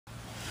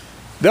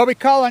They'll be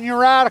calling your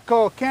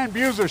radical Ken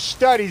Buesseler's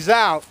studies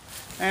out.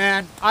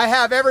 And I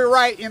have every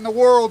right in the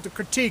world to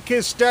critique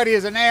his study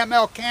as an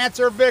AML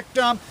cancer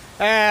victim,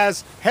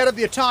 as head of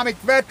the Atomic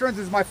Veterans,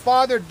 as my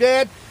father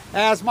dead,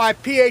 as my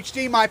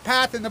PhD, my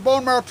path in the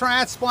bone marrow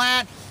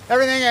transplant,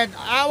 everything. And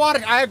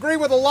I agree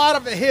with a lot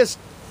of his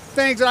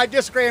things, and I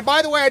disagree. And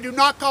by the way, I do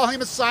not call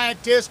him a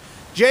scientist.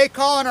 Jay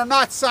Collin are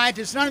not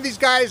scientists. None of these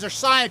guys are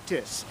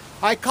scientists.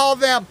 I call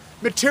them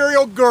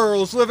material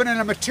girls living in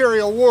a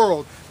material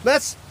world.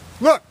 Let's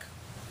look.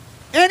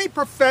 Any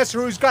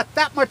professor who's got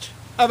that much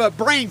of a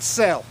brain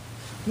cell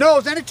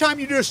knows anytime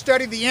you do a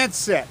study, the end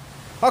set.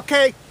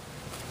 Okay,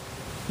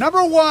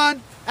 number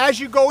one, as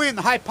you go in,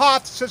 the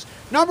hypothesis,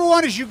 number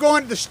one is you go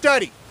into the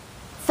study.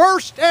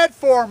 First and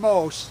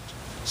foremost,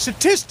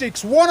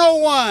 statistics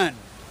 101.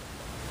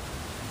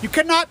 You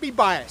cannot be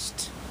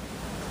biased.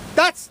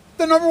 That's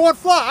the number one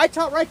flaw. I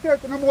taught right there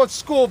at the number one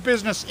school of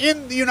business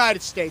in the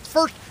United States.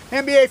 First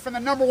MBA from the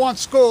number one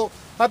school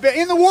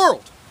in the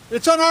world.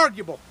 It's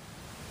unarguable.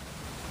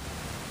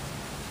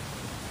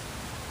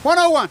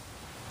 101.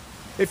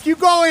 If you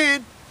go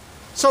in,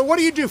 so what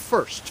do you do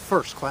first?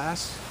 First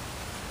class,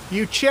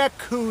 you check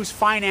who's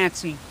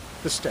financing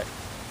the study.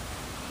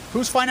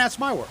 Who's financed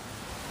my work?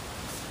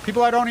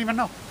 People I don't even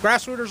know.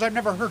 Grassrooters I've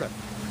never heard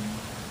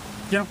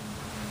of. You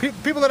know,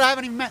 people that I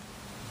haven't even met.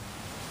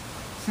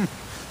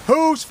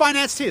 Who's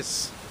financed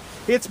his?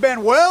 It's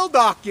been well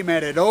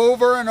documented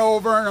over and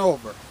over and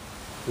over.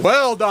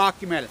 Well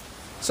documented.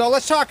 So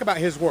let's talk about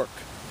his work.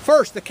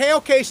 First, the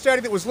KOK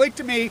study that was leaked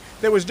to me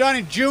that was done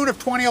in June of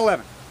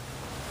 2011.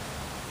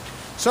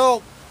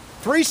 So,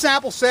 3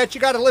 sample sets.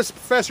 You got a list of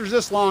professors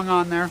this long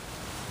on there.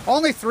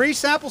 Only 3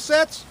 sample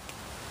sets.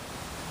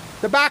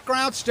 The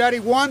background study,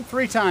 1,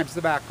 3 times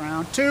the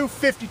background. 2,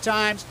 50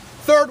 times.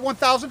 Third,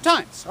 1,000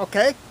 times.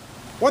 Okay?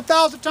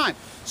 1,000 times.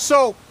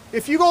 So,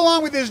 if you go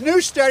along with this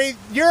new study,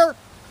 you're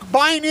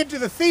buying into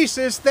the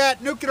thesis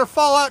that nuclear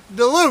fallout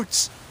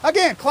dilutes.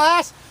 Again,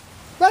 class,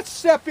 let's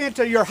step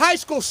into your high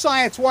school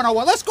science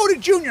 101. Let's go to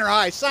junior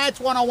high science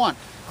 101.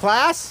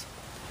 Class,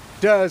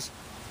 does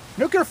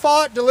nuclear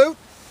fallout dilute?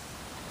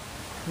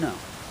 No.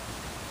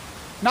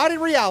 Not in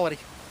reality.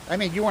 I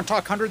mean, you want to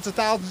talk hundreds of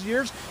thousands of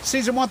years?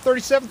 Cesium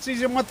 137,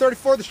 Cesium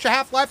 134, the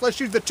half-life. Let's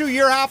use the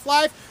 2-year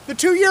half-life. The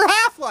 2-year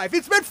half-life.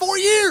 It's been 4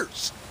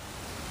 years.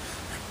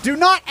 Do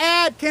not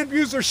add Ken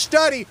Buesseler's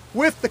study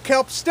with the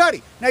kelp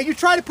study. Now, you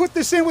try to put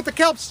this in with the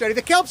kelp study.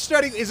 The kelp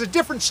study is a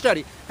different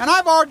study. And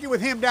I've argued with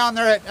him down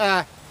there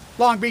at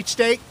Long Beach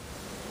State.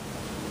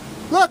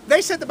 Look,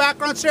 they said the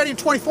background study in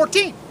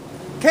 2014.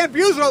 Ken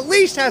Buesseler at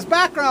least has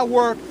background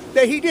work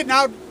that he did.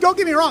 Now, don't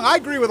get me wrong. I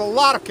agree with a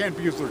lot of Ken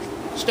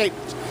Buesseler's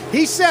statements.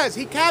 He says,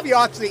 he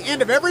caveats at the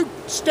end of every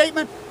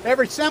statement,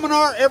 every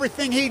seminar,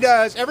 everything he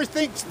does,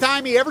 everything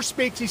time he ever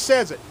speaks, he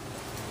says it.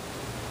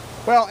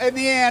 Well, in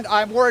the end,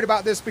 I'm worried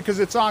about this because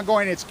it's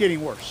ongoing and it's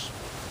getting worse.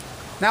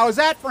 Now, is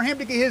that for him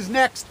to get his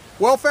next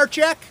welfare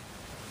check?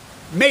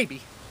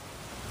 Maybe.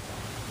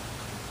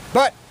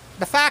 But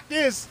the fact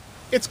is,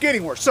 it's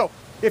getting worse. So,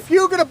 if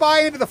you're going to buy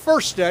into the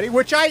first study,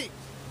 which I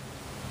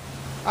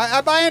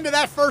buy into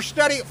that first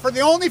study for the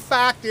only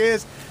fact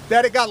is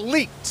that it got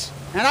leaked.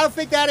 And I don't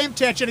think that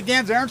intention,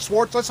 again, is Aaron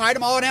Swartz. Let's hide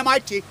them all at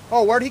MIT.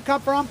 Oh, where'd he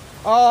come from?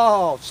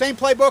 Oh, same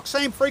playbook,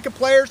 same freaking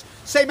players,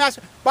 same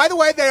master. By the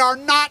way, they are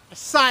not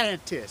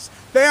scientists.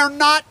 They are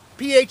not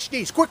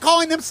PhDs. Quit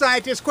calling them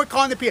scientists. Quit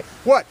calling them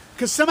PhDs. What?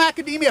 Because some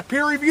academia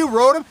peer review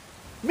wrote them?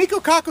 Miko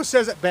Kaku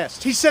says it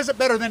best. He says it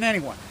better than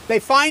anyone. They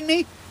find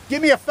me,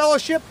 give me a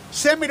fellowship,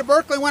 send me to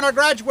Berkeley. When I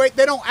graduate,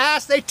 they don't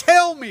ask. They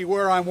tell me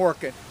where I'm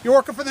working. You're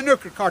working for the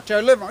nuclear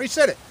cartel. Livermore. He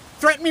said it.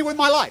 Threaten me with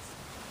my life.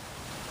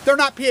 They're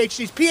not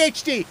PhDs.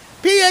 PhD.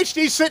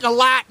 PhD is in a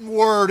Latin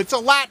word. It's a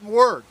Latin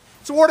word.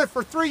 It's awarded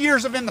for 3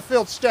 years of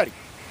in-the-field study.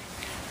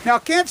 Now,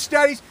 Ken's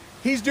studies,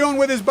 he's doing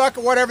with his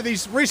bucket, whatever,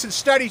 these recent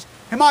studies.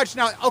 Homogeneous.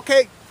 Now,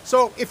 okay,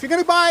 so if you're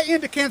going to buy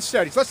into Ken's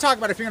studies, let's talk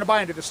about if you're going to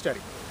buy into this study.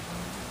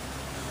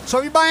 So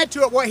if you buy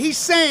into it, what he's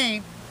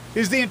saying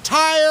is the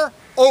entire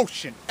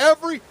ocean,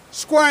 every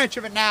square inch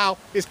of it now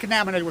is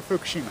contaminated with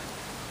Fukushima.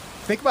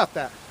 Think about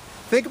that.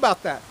 Think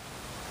about that.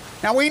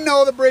 Now, we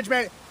know the bridge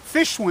made it.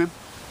 Fish swim.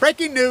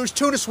 Breaking news,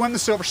 tuna swim the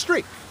Silver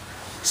Streak.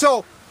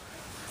 So,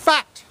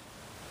 fact.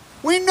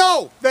 We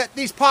know that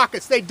these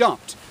pockets, they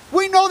dumped.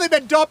 We know they've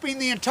been dumping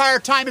the entire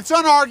time. It's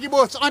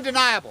unarguable. It's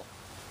undeniable.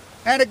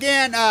 And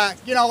again,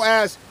 you know,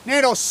 as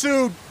NATO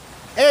sued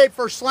Abe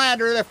for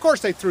slander, of course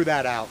they threw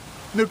that out.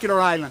 Nuclear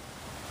island.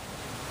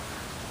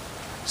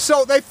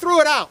 So they threw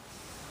it out.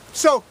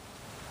 So,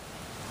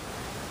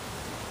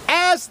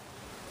 as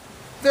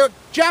the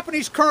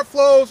Japanese current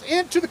flows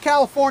into the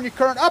California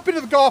current, up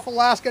into the Gulf of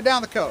Alaska,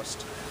 down the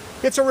coast,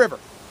 it's a river.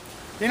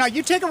 You know,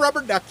 you take a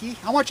rubber ducky.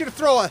 I want you to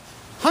throw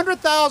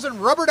 100,000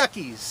 rubber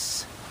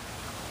duckies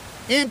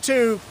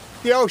into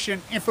the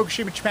ocean in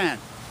Fukushima, Japan.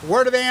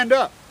 Where do they end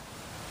up?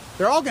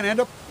 They're all going to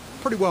end up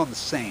pretty well in the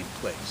same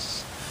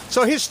place.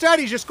 So his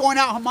study's just going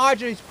out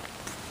homogeneous.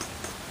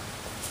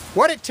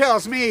 What it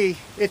tells me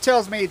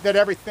that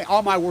everything,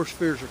 all my worst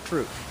fears are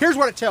true. Here's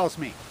what it tells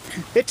me.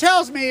 It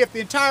tells me if the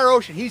entire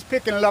ocean, he's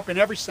picking it up in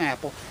every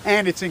sample,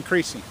 and it's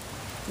increasing.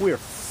 We're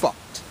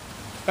fucked.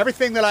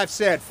 Everything that I've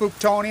said,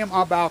 Fuktonium,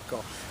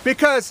 Abalco.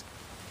 Because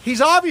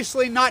he's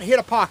obviously not hit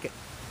a pocket.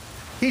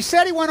 He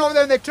said he went over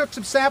there and they took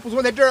some samples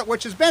when they did it,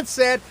 which has been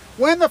said,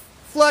 when the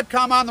flood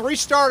come on, the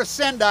restart of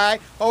Sendai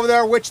over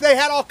there, which they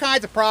had all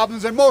kinds of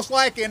problems, and most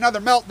likely another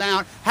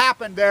meltdown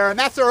happened there, and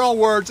that's their own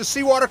words. The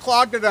seawater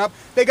clogged it up.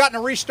 They got in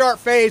a restart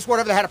phase,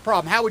 whatever, they had a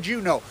problem. How would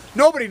you know?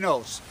 Nobody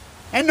knows.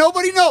 And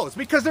nobody knows,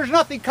 because there's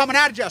nothing coming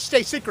out of just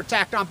stay secret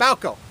tacked on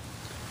Balco.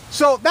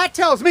 So that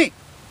tells me,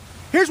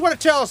 here's what it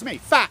tells me,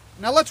 fact.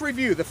 Now let's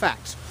review the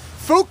facts.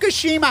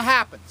 Fukushima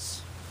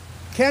happens.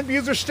 Ken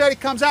Buesseler's study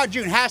comes out in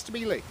June, has to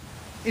be leaked.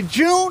 In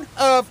June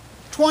of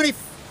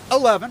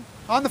 2011,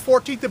 on the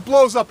 14th, it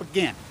blows up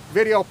again.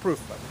 Video proof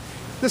of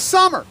it. The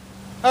summer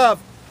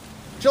of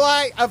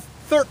July of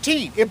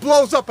 13, it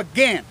blows up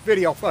again.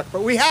 Video fuck.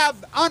 But we have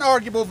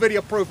unarguable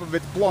video proof of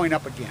it blowing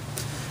up again.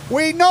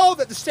 We know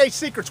that the state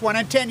secrets went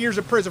in 10 years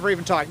of prison for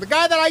even talking. The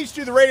guy that I used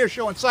to do the radio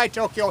show inside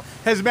Tokyo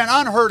has been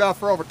unheard of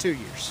for over 2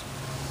 years.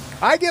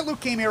 I get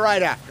leukemia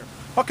right after.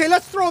 Okay,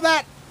 let's throw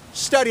that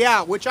study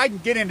out, which I can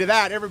get into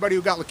that. Everybody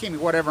who got leukemia,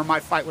 whatever, my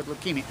fight with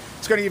leukemia,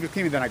 it's going to give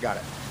leukemia, then I got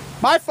it.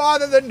 My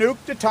father, the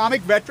nuked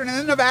atomic veteran in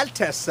the Nevada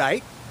test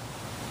site,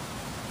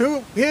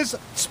 who his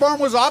sperm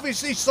was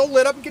obviously so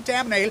lit up and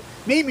contaminated,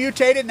 me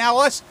mutated, now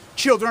us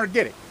children are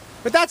getting.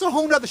 But that's a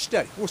whole nother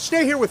study. We'll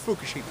stay here with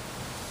Fukushima.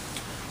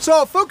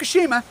 So if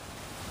Fukushima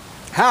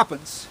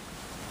happens,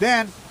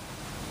 then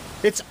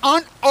it's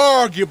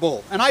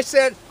unarguable. And I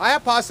said, I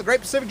oppose the Great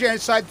Pacific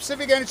Genocide. The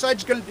Pacific Genocide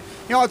is going to,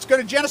 it's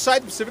going to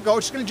genocide the Pacific Ocean.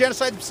 It's going to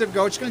genocide the Pacific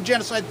Ocean. It's going to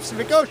genocide the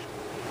Pacific Ocean.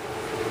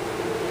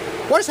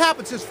 What has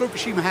happened since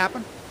Fukushima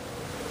happened?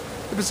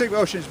 The Pacific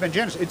Ocean has been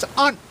genocide. It's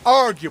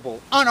unarguable.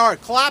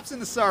 Collapse in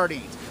the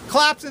sardines.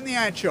 Collapse in the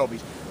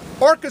anchovies.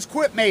 Orcas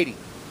quit mating.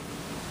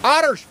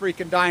 Otters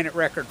freaking dying at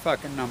record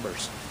fucking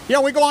numbers.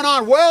 We're going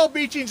on whale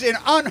beachings in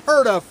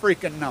unheard of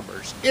freaking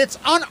numbers. It's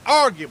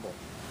unarguable.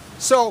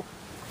 So,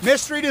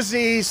 mystery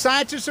disease,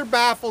 scientists are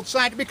baffled,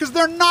 because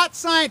they're not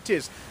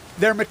scientists.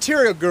 They're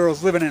material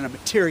girls living in a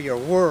material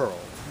world.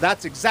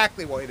 That's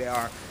exactly what they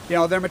are.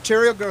 They're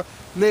material girls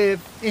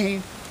living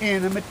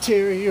in a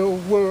material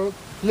world.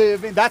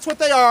 That's what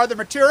they are. They're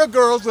material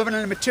girls living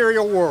in a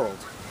material world.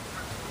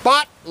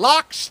 But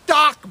lock,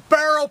 stock,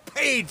 barrel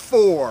paid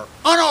for.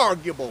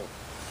 Unarguable.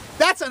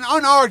 That's an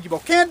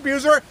unarguable. Ken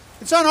Buesseler,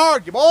 it's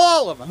unarguable.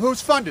 All of them.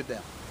 Who's funded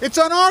them? It's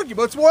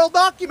unarguable. It's well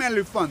documented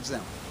who funds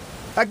them.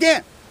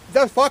 Again,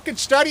 the fucking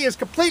study is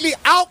completely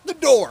out the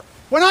door.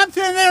 When I'm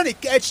sitting there and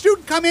a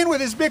student come in with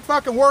his big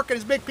fucking work and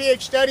his big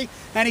PhD study,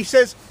 and he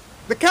says,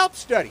 the kelp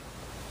study,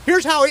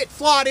 here's how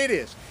flawed it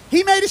is.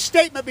 He made a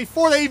statement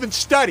before they even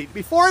studied,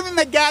 before even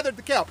they gathered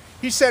the kelp.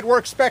 He said, we're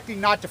expecting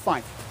not to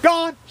find.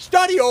 Gone,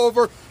 study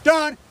over,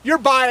 done, you're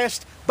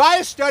biased.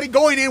 Biased study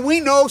going in, we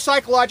know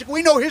psychological,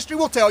 we know history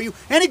will tell you,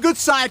 any good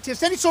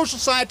scientist, any social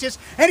scientist,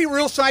 any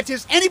real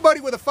scientist,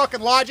 anybody with a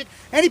fucking logic,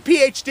 any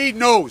PhD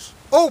knows.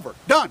 Over,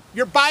 done.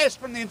 You're biased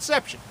from the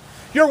inception.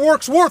 Your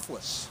work's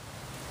worthless.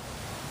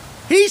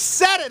 He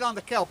said it on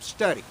the kelp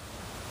study.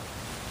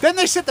 Then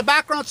they set the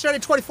background study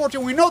in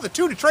 2014. We know the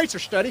tuna tracer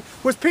study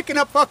was picking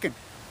up fucking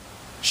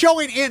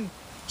showing in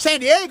San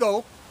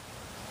Diego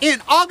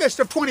in August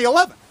of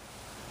 2011.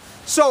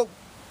 So,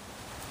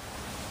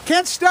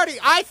 Ken's study,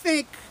 I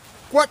think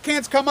what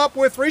Ken's come up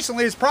with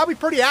recently is probably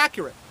pretty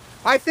accurate.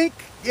 I think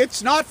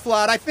it's not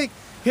flawed. I think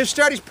his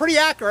study's pretty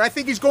accurate. I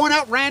think he's going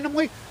out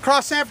randomly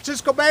across San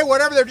Francisco Bay,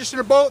 whatever. They're just in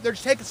a boat. They're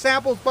just taking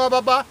samples, blah, blah,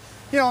 blah.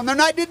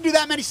 And didn't do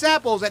that many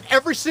samples, and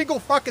every single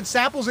fucking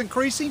sample's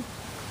increasing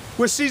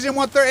with cesium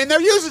 130. And they're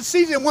using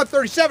cesium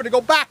 137 to go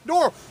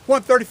backdoor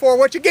 134,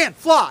 which again,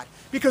 flawed.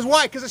 Because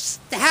why? Because it's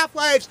the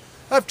half-lives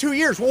of 2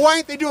 years. Well, why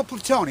aren't they doing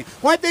plutonium?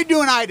 Why aren't they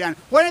doing iodine?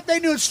 Why aren't they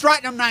doing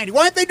strontium 90?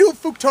 Why aren't they doing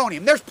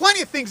fuktonium? There's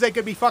plenty of things they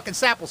could be fucking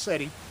sample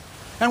setting.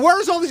 And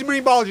where's all these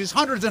marine biologists,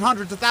 hundreds and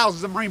hundreds of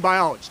thousands of marine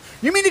biologists?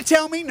 You mean to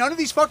tell me none of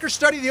these fuckers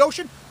study the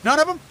ocean? None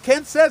of them?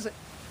 Ken says it.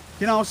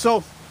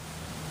 So,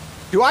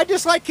 do I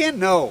dislike Ken?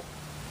 No.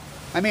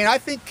 I mean, I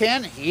think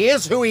Ken, he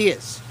is who he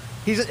is.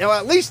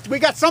 At least we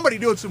got somebody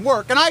doing some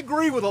work. And I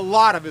agree with a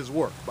lot of his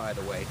work, by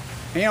the way.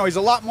 And, he's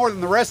a lot more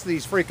than the rest of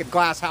these freaking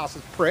glass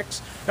houses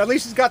pricks. At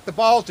least he's got the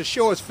balls to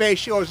show his face,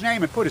 show his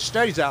name, and put his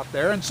studies out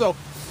there. And so,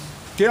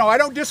 I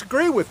don't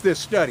disagree with this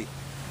study.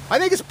 I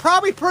think it's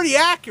probably pretty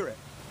accurate.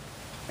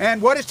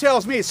 And what it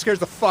tells me, it scares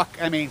the fuck.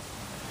 I mean,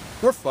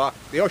 we're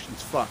fucked. The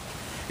ocean's fucked.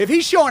 If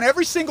he's showing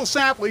every single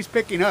sample he's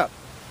picking up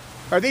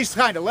are these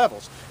kind of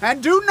levels.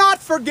 And do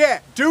not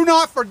forget,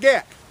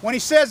 when he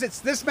says it's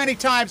this many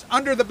times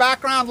under the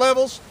background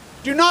levels,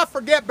 do not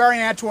forget Barry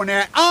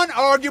Antoinette,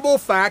 unarguable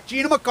fact,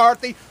 Gina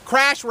McCarthy,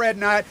 Crash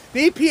Rednut,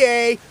 the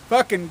EPA,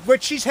 fucking,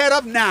 which she's head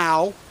of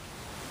now.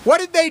 What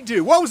did they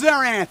do? What was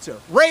their answer?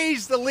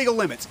 Raise the legal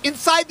limits.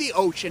 Inside the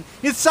ocean,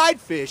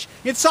 inside fish,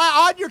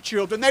 on your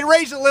children, they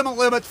raised the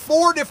limits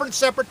 4 different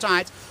separate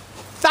times,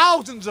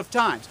 thousands of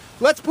times.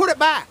 Let's put it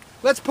back.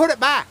 Let's put it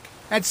back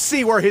and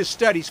see where his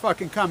studies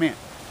fucking come in.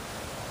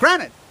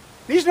 Granted,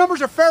 these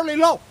numbers are fairly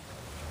low.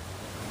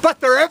 But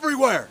they're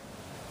everywhere.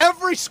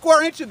 Every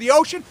square inch of the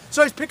ocean,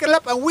 so he's picking it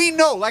up, and we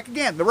know, like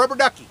again, the rubber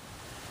ducky.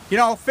 You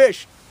know,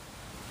 fish.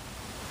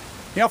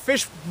 You know,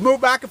 fish move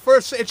back and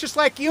forth. It's just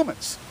like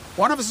humans.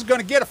 One of us is going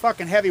to get a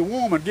fucking heavy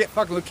womb and get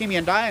fucking leukemia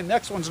and die, and the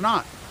next one's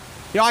not.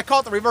 You know, I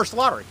call it the reverse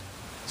lottery.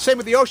 Same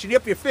with the ocean. You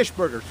have your fish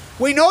burgers.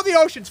 We know the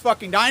ocean's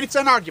fucking dying. It's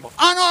unarguable.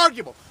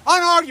 Unarguable.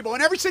 Unarguable.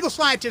 And every single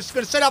scientist is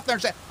going to sit out there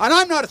and say, and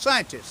I'm not a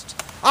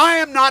scientist. I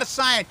am not a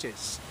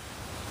scientist.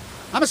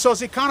 I'm a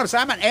socioeconomist.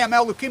 I'm an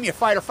AML leukemia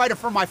fighting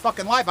for my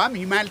fucking life. I'm a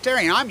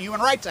humanitarian. I'm a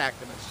human rights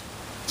activist.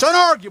 It's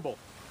unarguable.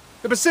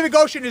 The Pacific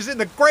Ocean is in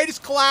the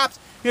greatest collapse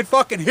in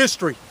fucking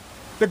history.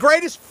 The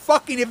greatest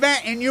fucking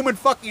event in human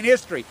fucking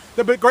history.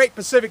 The Great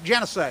Pacific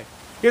Genocide.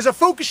 Is it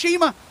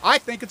Fukushima? I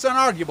think it's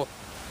unarguable.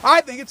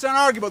 I think it's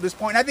unarguable at this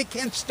point. I think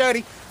Ken's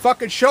study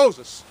fucking shows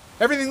us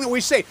everything that we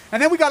see.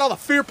 And then we got all the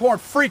fear-porn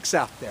freaks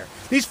out there.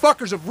 These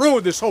fuckers have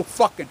ruined this whole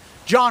fucking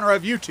genre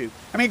of YouTube.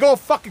 I mean, go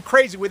fucking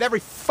crazy with every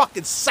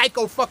fucking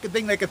psycho fucking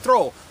thing they could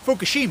throw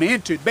Fukushima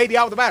into. Baby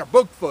out with the batter,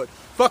 Bigfoot,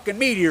 fucking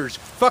meteors,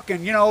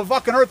 fucking, you know,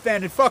 fucking earth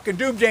end and fucking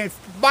doomsday,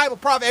 Bible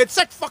prophet. It's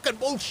such fucking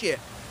bullshit.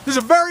 This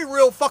is a very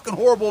real fucking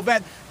horrible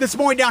event that's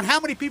mowing down how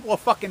many people a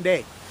fucking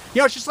day. You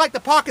know, it's just like the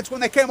pockets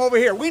when they came over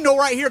here. We know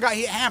right here got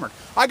hit hammered.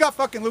 I got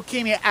fucking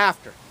leukemia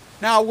after.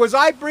 Now, was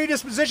I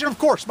predisposition? Of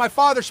course. My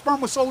father's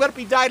sperm was so lit up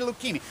he died of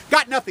leukemia.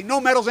 Got nothing. No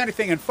medals,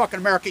 anything in fucking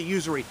America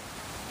usury.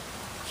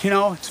 You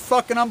know, it's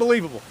fucking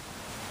unbelievable.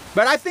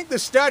 But I think the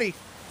study,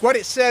 what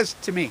it says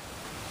to me,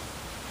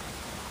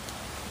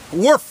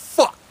 we're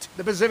fucked.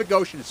 The Pacific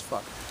Ocean is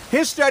fucked.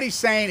 His study's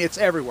saying it's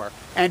everywhere,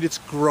 and it's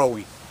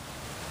growing.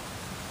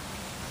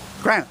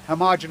 Granted,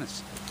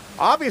 homogeneous.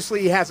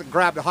 Obviously, he hasn't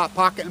grabbed a hot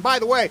pocket. And by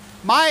the way,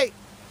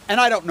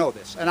 and I don't know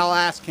this, and I'll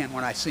ask Ken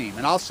when I see him,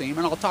 and I'll see him,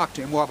 and I'll talk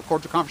to him. We'll have a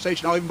cordial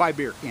conversation. I'll even buy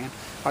beer, Ken.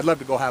 I'd love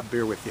to go have a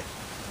beer with you.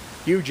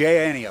 You,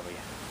 Jay, any of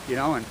you. You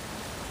know, and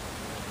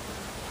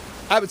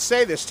I would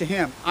say this to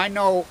him. I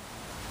know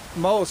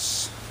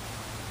most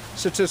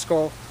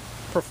statistical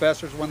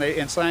professors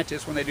and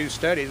scientists, when they do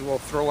studies, will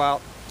throw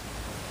out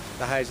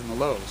the highs and the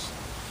lows.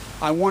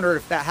 I wonder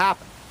if that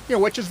happened, you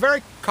know, which is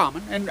very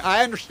common, and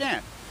I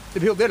understand that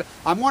people did it.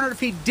 I'm wondering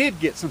if he did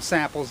get some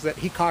samples that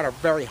he caught a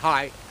very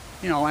high,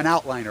 you know, an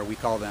outliner, we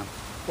call them.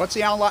 What's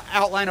the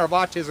outliner of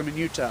autism in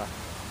Utah?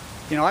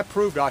 You know, I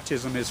proved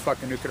autism is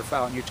fucking nuclear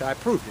foul in Utah. I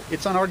proved it.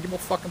 It's unarguable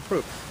fucking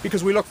proof.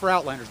 Because we look for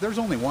outliners. There's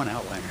only one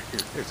outliner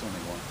here. There's only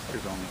one.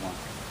 There's only one.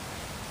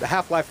 The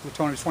half-life of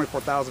plutonium is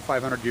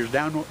 24,500 years.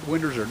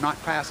 Downwinders are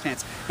not past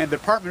tense. And the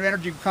Department of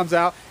Energy comes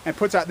out and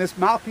puts out, and this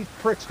mouthpiece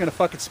prick's going to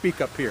fucking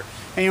speak up here.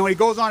 And you know, when he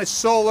goes on his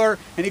solar,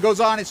 and he goes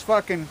on his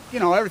fucking, you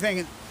know,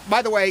 everything.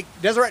 By the way,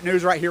 Deseret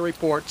News right here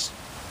reports,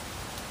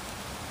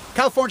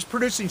 California's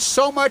producing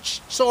so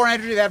much solar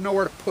energy they have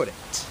nowhere to put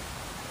it.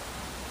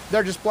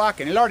 They're just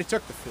blocking. It already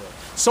took the field.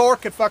 Solar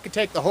could fucking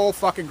take the whole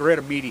fucking grid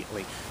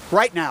immediately.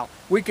 Right now,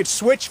 we could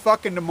switch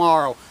fucking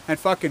tomorrow, and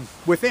fucking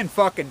within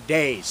fucking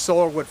days,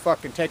 solar would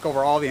fucking take over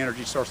all the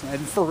energy sources.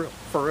 And for real,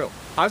 for real.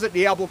 I was at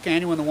Diablo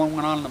Canyon when the one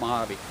went on in the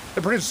Mojave.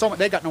 They produced so much,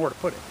 they got nowhere to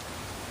put it.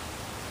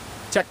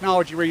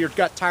 Technology readers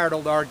got tired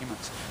old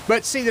arguments.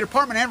 But see, the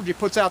Department of Energy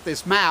puts out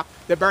this map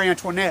that Barry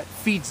Antoinette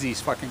feeds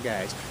these fucking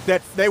guys.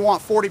 That they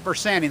want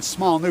 40% in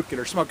small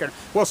nuclear smoking.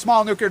 Well,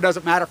 small nuclear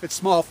doesn't matter if it's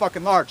small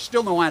fucking large.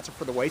 Still no answer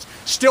for the waste.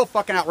 Still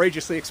fucking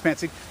outrageously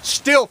expensive.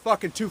 Still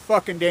fucking too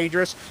fucking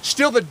dangerous.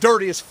 Still the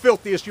dirtiest,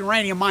 filthiest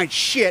uranium mine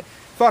shit.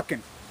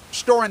 Fucking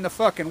storing the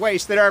fucking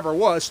waste that ever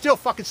was. Still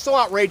fucking so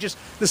outrageous.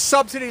 The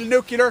subsidy to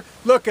nuclear,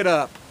 look it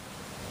up.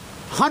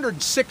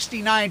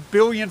 $169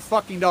 billion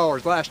fucking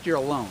dollars last year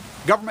alone.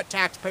 Government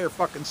taxpayer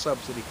fucking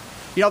subsidy.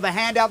 You know, the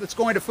handout that's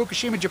going to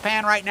Fukushima,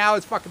 Japan right now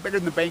is fucking bigger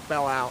than the bank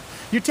bailout.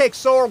 You take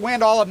solar,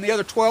 wind, all of them, the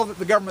other 12 that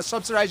the government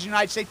subsidizes in the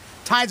United States,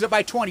 times it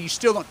by 20, you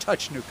still don't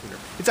touch nuclear.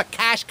 It's a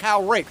cash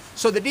cow rape.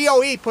 So the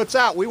DOE puts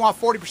out, we want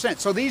 40%.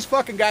 So these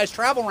fucking guys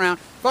travel around,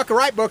 fucking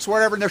write books or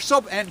whatever, and they're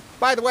so, and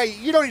by the way,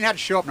 you don't even have to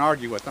show up and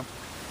argue with them.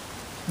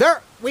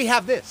 We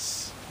have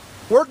this.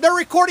 They're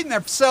recording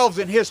themselves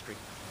in history.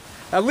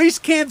 At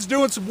least Ken's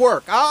doing some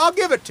work. I'll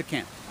give it to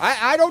Ken.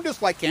 I don't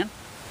dislike Ken.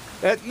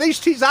 At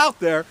least he's out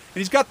there, and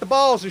he's got the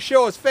balls to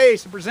show his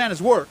face and present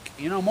his work.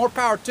 You know, more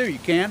power to you,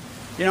 Ken.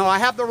 You know, I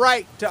have the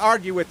right to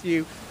argue with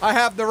you. I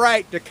have the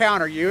right to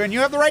counter you, and you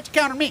have the right to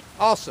counter me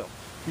also.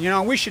 You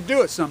know, we should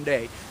do it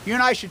someday. You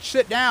and I should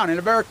sit down in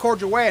a very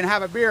cordial way and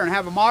have a beer and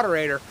have a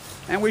moderator,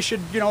 and we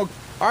should, you know,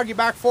 argue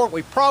back and forth.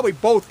 We probably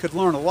both could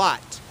learn a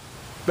lot.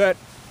 But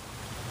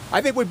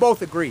I think we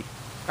both agree.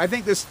 I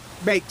think this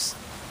makes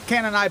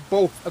Ken and I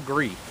both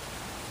agree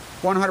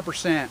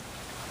 100%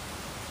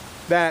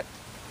 that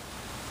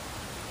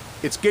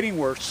it's getting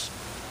worse,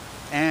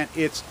 and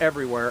it's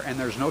everywhere, and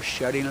there's no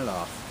shutting it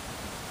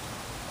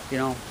off. You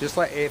know, just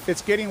like if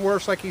it's getting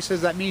worse, like he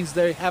says, that means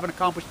they haven't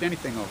accomplished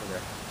anything over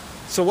there.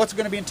 So what's it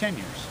going to be in 10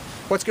 years?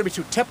 What's going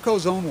to be, to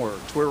TEPCO's own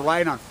words, we're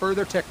relying on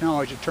further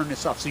technology to turn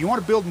this off. So you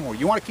want to build more.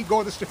 You want to keep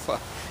going this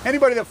stuff.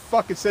 Anybody that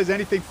fucking says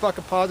anything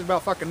fucking positive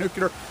about fucking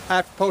nuclear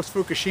after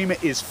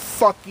post-Fukushima is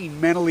fucking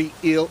mentally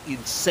ill,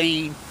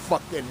 insane,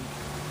 fucking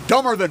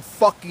dumber than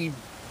fucking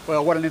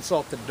Well, what an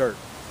insult to dirt.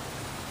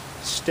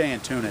 Stay in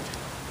tune it.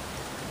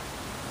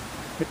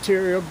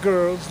 Material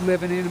girls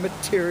living in a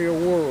material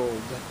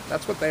world.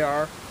 That's what they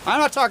are. I'm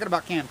not talking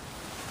about Cam.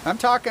 I'm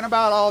talking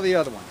about all the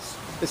other ones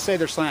that say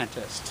they're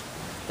scientists.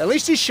 At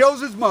least he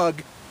shows his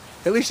mug.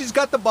 At least he's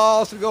got the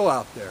balls to go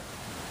out there.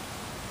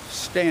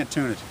 Stay in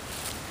tune it.